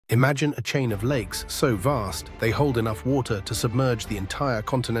Imagine a chain of lakes so vast they hold enough water to submerge the entire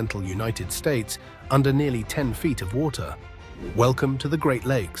continental United States under nearly 10 feet of water. Welcome to the Great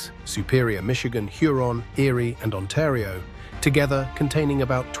Lakes, Superior, Michigan, Huron, Erie, and Ontario, together containing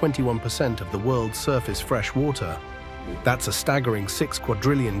about 21% of the world's surface fresh water. That's a staggering 6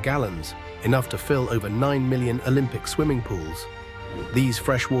 quadrillion gallons, enough to fill over 9 million Olympic swimming pools. These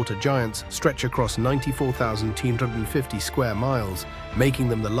freshwater giants stretch across 94,250 square miles, making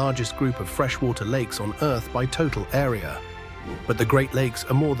them the largest group of freshwater lakes on Earth by total area. But the Great Lakes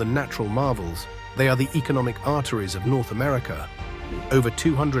are more than natural marvels. They are the economic arteries of North America. Over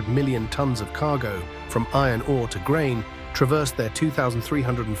 200 million tons of cargo, from iron ore to grain, traverse their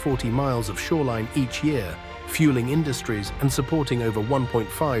 2,340 miles of shoreline each year, fueling industries and supporting over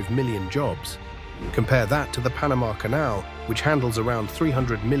 1.5 million jobs. Compare that to the Panama Canal, which handles around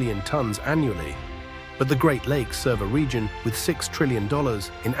 300 million tons annually. But the Great Lakes serve a region with $6 trillion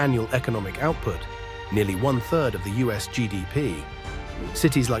in annual economic output, nearly 1/3 of the US GDP.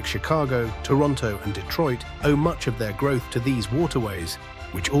 Cities like Chicago, Toronto, and Detroit owe much of their growth to these waterways,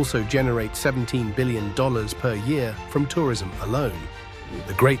 which also generate $17 billion per year from tourism alone.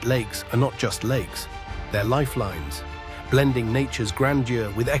 The Great Lakes are not just lakes, they're lifelines, blending nature's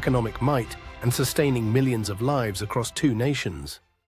grandeur with economic might and sustaining millions of lives across 2 nations.